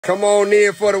Come on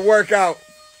in for the workout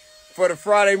for the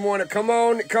Friday morning. Come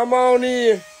on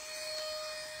in.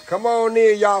 Come on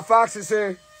in, y'all. Fox is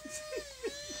here.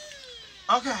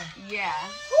 Okay. Yeah.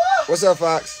 What's up,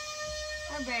 Fox?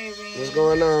 Hi, baby. What's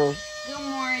going on? Good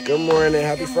morning. Good morning.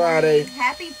 Happy Friday.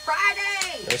 Happy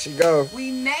Friday. There she go.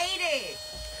 We made it.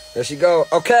 There she go.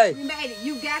 Okay. We made it.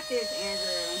 You got this,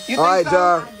 Andrew. You All right, think so?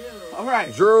 y'all. I do. All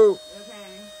right. Drew. Okay.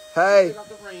 Hey. Pick up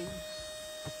the ring.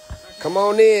 Come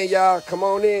on in, y'all. Come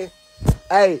on in.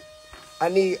 Hey, I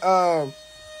need, hold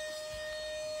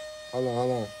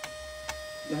on.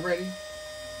 Y'all ready?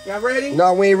 Y'all ready?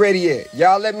 No, we ain't ready yet.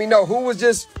 Y'all let me know who was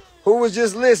just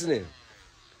listening.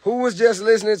 Who was just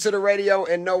listening to the radio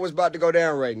and know what's about to go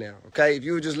down right now. Okay, if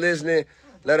you were just listening,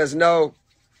 let us know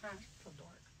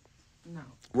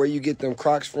where you get them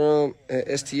Crocs from at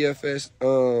STFS,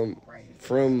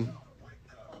 from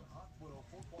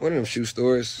one of them shoe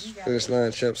stores, Finish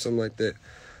Line Champ, something like that.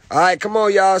 All right, come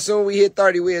on, y'all. Soon we hit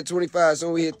 30, we hit 25.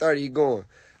 Soon we hit 30, he going.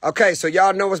 Okay, so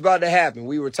y'all know what's about to happen.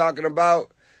 We were talking about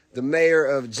the mayor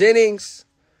of Jennings,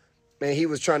 and he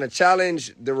was trying to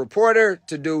challenge the reporter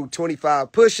to do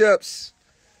 25 push-ups.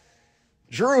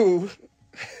 Drew,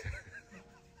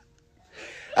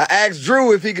 I asked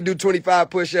Drew if he could do 25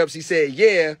 push-ups. He said,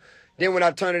 yeah. Then when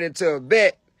I turned it into a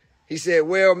bet, he said,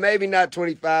 well, maybe not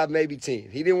 25, maybe 10.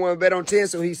 He didn't want to bet on 10,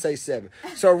 so he say 7.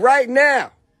 So right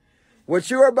now, what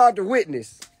you're about to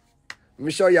witness, let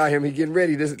me show y'all him. He getting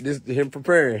ready. This him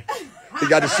preparing. He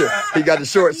got the short. He got the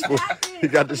short spoon. He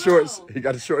got the shorts. He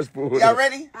got the short spoon. Y'all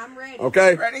ready? I'm ready.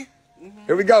 Okay. Ready?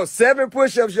 Here we go. 7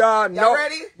 push-ups, y'all. Y'all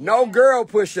ready? No girl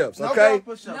push-ups. No Okay. girl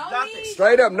push-up. No Drop knees. it.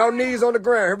 Straight up, no knees on the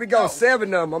ground. Here we go. No.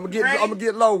 7 of them. I'm Ready? gonna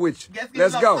get low with you. Let's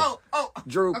Let's get low. go. Oh.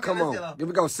 Drew, Okay, come let's on. get low. Here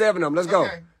we go. 7 of them. Let's go.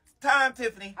 Okay. Time,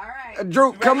 Tiffany. All right.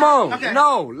 Drew, come on. Okay.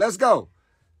 No, let's go.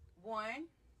 1,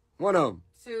 1 of them.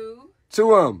 2,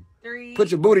 2 of them. 3.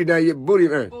 Put your booty down. Your booty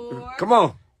there. 4. Come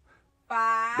on.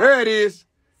 5. There it is.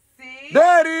 6.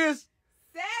 There it is.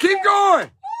 7. Keep going.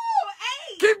 Woo,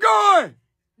 8. Keep going.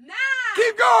 9.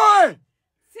 Keep going.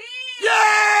 10.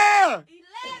 Yeah. 11.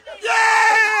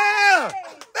 Yeah.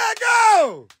 Let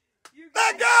go.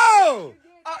 Let go.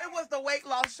 Oh, it was the weight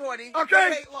loss, Shorty. Okay.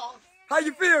 The weight loss. How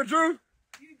you feel, Drew?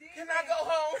 Can I go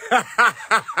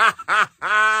home?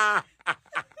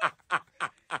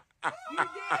 You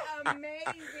did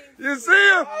amazing. You see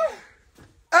him?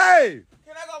 Hey,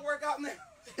 Can I go work out now?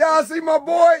 y'all see my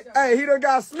boy? Hey, he done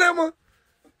got slimmer.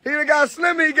 He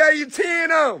gave you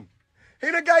 10 of them.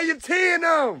 He done gave you 10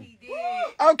 of them. He did.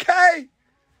 Okay.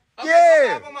 Okay, Yeah.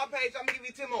 go live on my page. I'm gonna give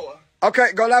you 10 more.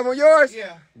 Okay, go live on yours?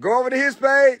 Yeah. Go over to his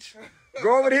page.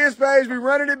 Go over to his page. We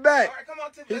running it All back. right, come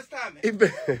on, Tiffany. Let's time it.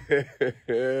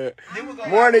 Then we'll go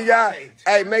Morning, live on my y'all. page.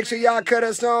 Hey, make sure y'all cut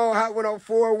us on Hot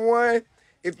 104.1.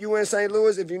 If you in St.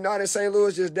 Louis, if you're not in St.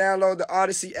 Louis, just download the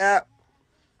Odyssey app.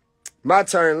 My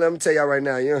turn. Let me tell y'all right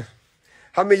now, yeah.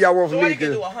 How many y'all want So from why me? you can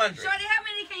do Girl? 100? Shorty, how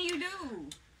many can you do?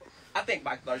 I think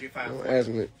by 35. Don't ask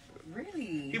me.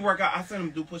 Really? He work out. I sent him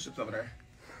to do push-ups over there.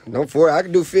 No, for it. I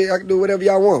can do 50. I can do whatever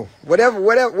y'all want.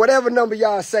 Whatever number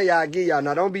y'all say, I'll give y'all.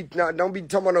 Now, don't be talking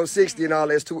about no 60 and all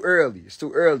that. It's too early. It's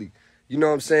too early. You know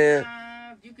what I'm saying?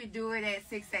 You could do it at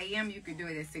 6 a.m. You could do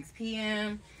it at 6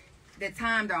 p.m. The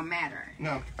time don't matter.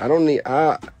 No. I don't need.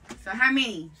 So how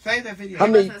many? Save that video. How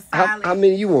many? us a solid- How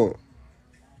many you want?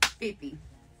 50.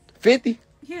 50?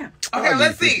 Yeah. Okay, I'll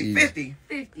let's give see. 50.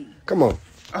 50. 50. Come on.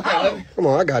 Okay, let me. Come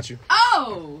on. I got you.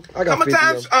 Oh. I got How 50 many of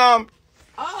times? them.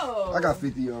 Oh. I got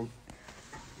 50 of them.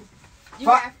 You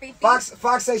got 50?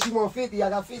 Fox say she want 50. I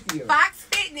got 50 of them. Fox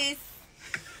Fitness.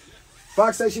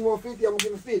 Fox say she want 50. I'm gonna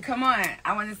give her 50. Come on.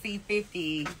 I want to see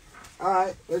 50. All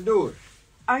right, let's do it.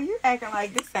 Are you acting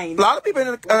like this ain't? A lot of people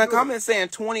in the comments saying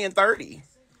 20 and 30.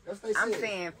 That's what they I'm said.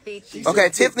 saying 50. Okay,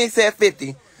 Tiffany said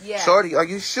 50. Yeah. Shorty, are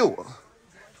you sure?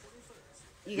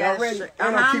 You Y'all got ready? ready?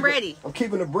 And I'm ready. I'm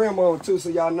keeping the brim on too, so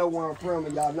y'all know where I'm from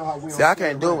and y'all know how we. See, I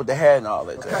can't do it with the hair and all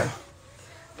that. Okay.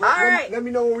 All right. Let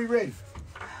me know when we ready.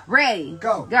 Ready.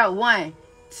 Go. Go. 1,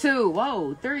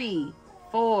 2, 3,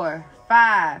 4,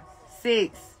 5,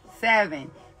 6,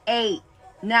 7, 8,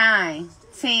 9,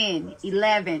 10,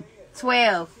 11,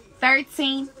 12,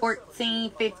 13,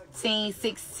 14, 15,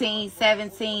 16,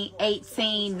 17,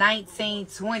 18, 19,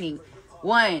 20,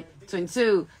 1,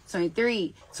 22,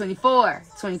 23, 24,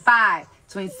 25,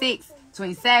 26,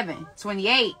 27,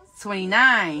 28,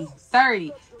 29,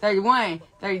 30, 31,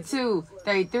 32,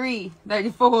 33,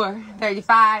 34,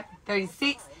 35,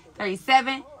 36,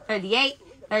 37, 38,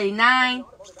 39,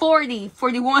 40,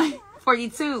 41,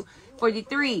 42,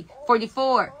 43,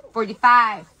 44,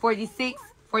 45, 46,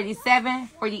 47,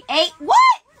 48. What?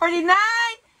 49?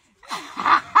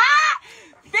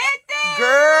 50!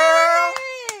 Girl.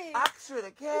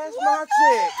 finna cash my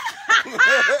check.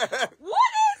 What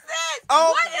is this?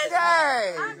 Oh, What is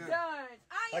dang. I'm done.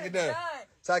 I am Get done. done.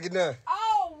 So I get done.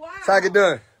 Oh, wow. So I get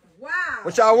done. Wow.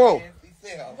 What y'all want?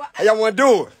 How y'all want to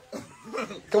do it?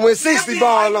 Come with 60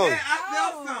 ball on you.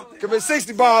 I felt something. Come with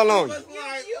 60 ball on you. Like,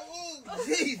 ooh,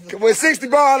 Jesus. Come with 60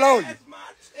 ball on you. Cash my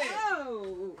check.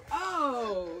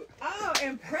 Oh,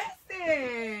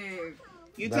 impressive.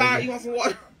 You tired? You want some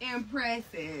water?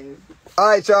 Impressive. All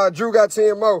right, y'all. Drew got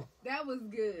 10 more. That was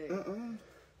good.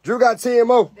 Drew got 10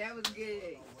 more. That was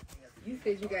good. You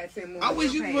said you got 10 more. I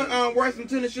wish you could wear some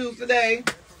tennis shoes today.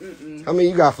 How many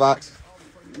you got, Fox?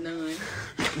 None.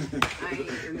 I ain't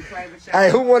in the private shop.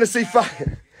 Hey, who want to see Fox?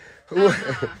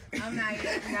 I'm not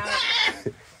even. No.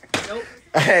 Nope.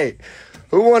 Hey,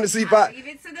 who want to see Fox? Leave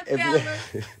it to the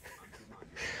fellas.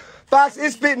 Fox,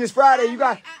 it's Fitness Friday. You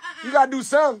got to do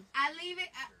something. I leave it.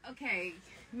 Okay.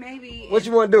 Maybe. What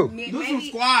you want to do? Do some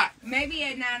squats. Maybe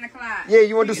at 9 o'clock. Yeah,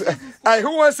 you want to do some. Hey,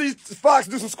 who want to see Fox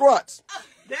do some squats?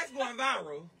 That's going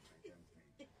viral.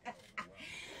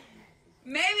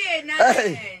 Maybe at 9.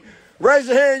 Hey, raise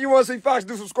your hand. You want to see Fox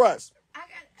do some squats? I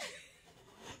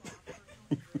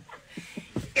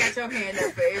got your hand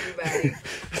up for everybody.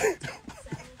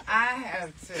 I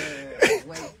have to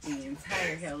wait the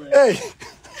entire hell up. Hey.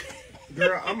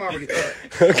 Girl, I'm already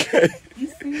up. Okay. You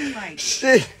seem like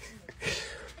Shit.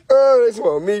 Oh, this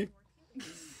one me.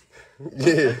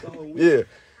 Yeah.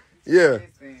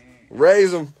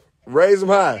 listen, Raise them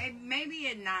high. maybe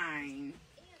at 9.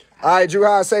 All right, Drew,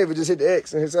 how I save it? Just hit the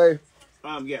X and hit save.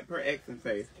 Yeah, per X and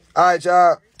face. All right,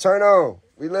 y'all. Turn on.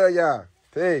 We love y'all.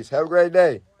 Peace. Have a great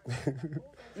day.